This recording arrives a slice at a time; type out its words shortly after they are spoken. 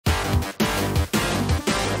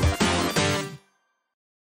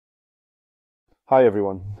Hi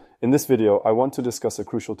everyone. In this video, I want to discuss a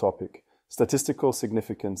crucial topic, statistical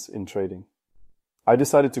significance in trading. I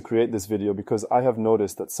decided to create this video because I have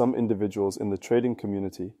noticed that some individuals in the trading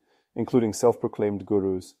community, including self-proclaimed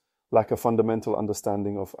gurus, lack a fundamental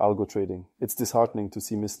understanding of algo trading. It's disheartening to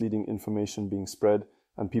see misleading information being spread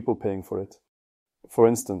and people paying for it. For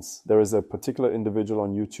instance, there is a particular individual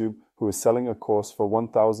on YouTube who is selling a course for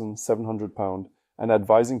 £1,700 and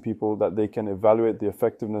advising people that they can evaluate the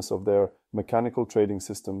effectiveness of their mechanical trading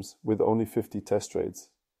systems with only 50 test trades.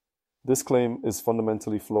 This claim is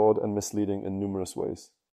fundamentally flawed and misleading in numerous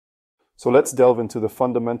ways. So let's delve into the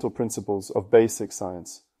fundamental principles of basic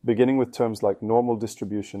science, beginning with terms like normal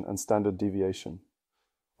distribution and standard deviation.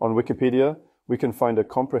 On Wikipedia, we can find a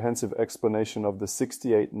comprehensive explanation of the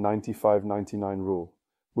 68-95-99 rule,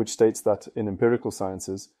 which states that in empirical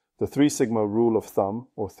sciences, the 3 sigma rule of thumb,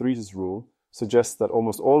 or Three's rule, suggests that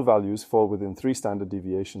almost all values fall within 3 standard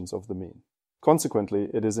deviations of the mean. Consequently,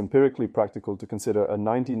 it is empirically practical to consider a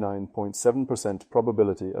 99.7%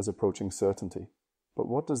 probability as approaching certainty. But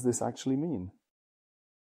what does this actually mean?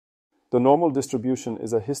 The normal distribution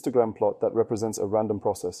is a histogram plot that represents a random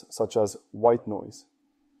process, such as white noise.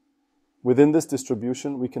 Within this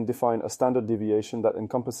distribution, we can define a standard deviation that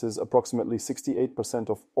encompasses approximately 68%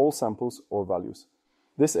 of all samples or values.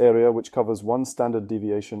 This area, which covers 1 standard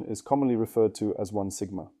deviation, is commonly referred to as 1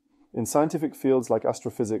 sigma. In scientific fields like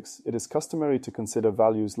astrophysics, it is customary to consider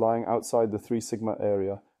values lying outside the 3 sigma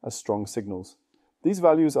area as strong signals. These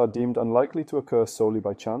values are deemed unlikely to occur solely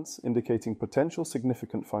by chance, indicating potential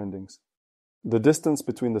significant findings. The distance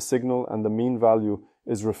between the signal and the mean value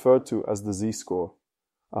is referred to as the z-score.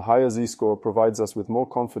 A higher z-score provides us with more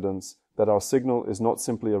confidence that our signal is not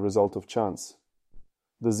simply a result of chance.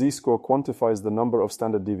 The z-score quantifies the number of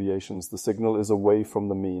standard deviations the signal is away from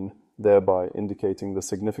the mean, thereby indicating the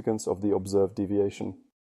significance of the observed deviation.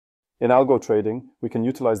 In algo trading, we can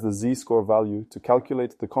utilize the z-score value to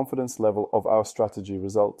calculate the confidence level of our strategy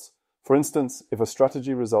results. For instance, if a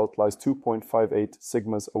strategy result lies 2.58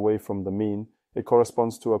 sigmas away from the mean, it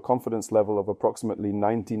corresponds to a confidence level of approximately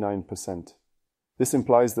 99%. This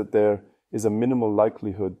implies that there is a minimal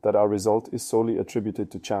likelihood that our result is solely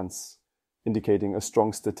attributed to chance, indicating a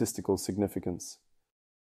strong statistical significance.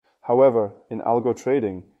 However, in algo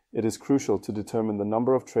trading, it is crucial to determine the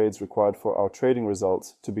number of trades required for our trading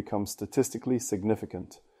results to become statistically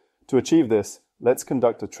significant. To achieve this, let's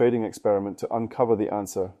conduct a trading experiment to uncover the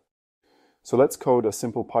answer. So let's code a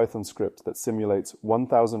simple Python script that simulates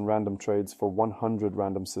 1,000 random trades for 100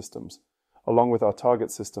 random systems, along with our target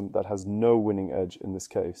system that has no winning edge in this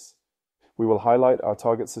case. We will highlight our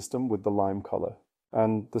target system with the lime color,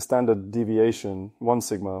 and the standard deviation, 1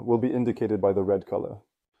 sigma, will be indicated by the red color.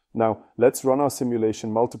 Now, let's run our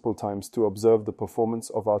simulation multiple times to observe the performance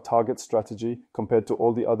of our target strategy compared to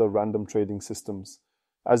all the other random trading systems.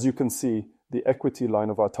 As you can see, the equity line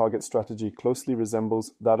of our target strategy closely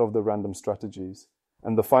resembles that of the random strategies,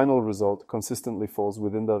 and the final result consistently falls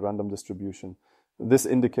within the random distribution. This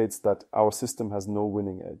indicates that our system has no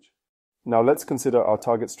winning edge. Now let's consider our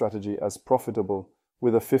target strategy as profitable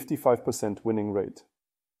with a 55% winning rate.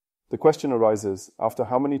 The question arises, after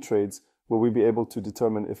how many trades will we be able to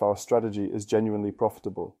determine if our strategy is genuinely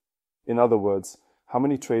profitable? In other words, how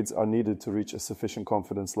many trades are needed to reach a sufficient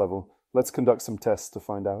confidence level? Let's conduct some tests to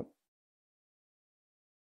find out.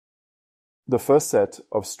 The first set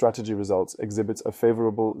of strategy results exhibits a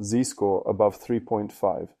favorable z-score above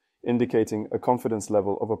 3.5, indicating a confidence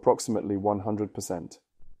level of approximately 100%.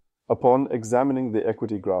 Upon examining the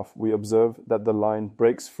equity graph, we observe that the line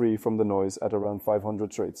breaks free from the noise at around 500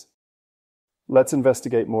 trades. Let's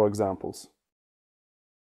investigate more examples.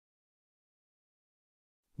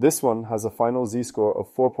 This one has a final z-score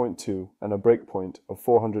of 4.2 and a breakpoint of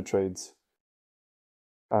 400 trades.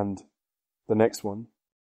 And the next one.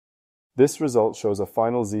 This result shows a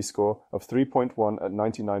final z-score of 3.1 at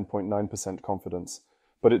 99.9% confidence,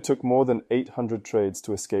 but it took more than 800 trades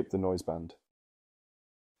to escape the noise band.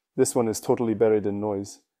 This one is totally buried in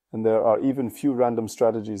noise, and there are even few random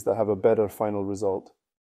strategies that have a better final result.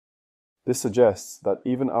 This suggests that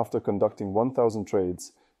even after conducting 1,000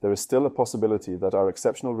 trades, there is still a possibility that our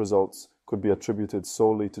exceptional results could be attributed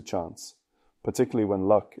solely to chance, particularly when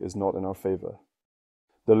luck is not in our favor.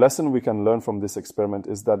 The lesson we can learn from this experiment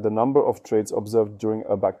is that the number of trades observed during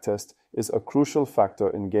a backtest is a crucial factor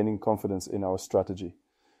in gaining confidence in our strategy.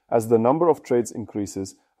 As the number of trades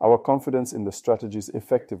increases, our confidence in the strategy's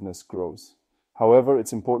effectiveness grows. However,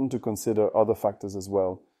 it's important to consider other factors as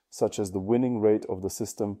well, such as the winning rate of the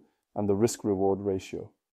system and the risk-reward ratio.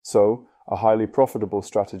 So, a highly profitable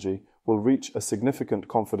strategy will reach a significant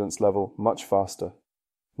confidence level much faster.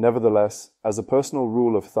 Nevertheless, as a personal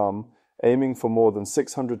rule of thumb, aiming for more than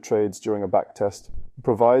 600 trades during a backtest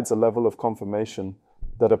provides a level of confirmation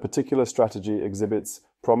that a particular strategy exhibits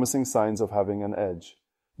promising signs of having an edge.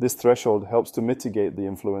 This threshold helps to mitigate the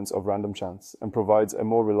influence of random chance and provides a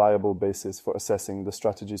more reliable basis for assessing the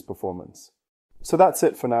strategy's performance. So that's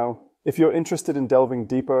it for now. If you're interested in delving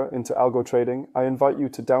deeper into algo trading, I invite you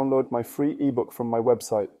to download my free ebook from my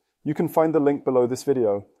website. You can find the link below this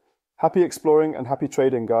video. Happy exploring and happy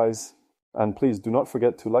trading, guys. And please do not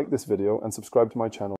forget to like this video and subscribe to my channel.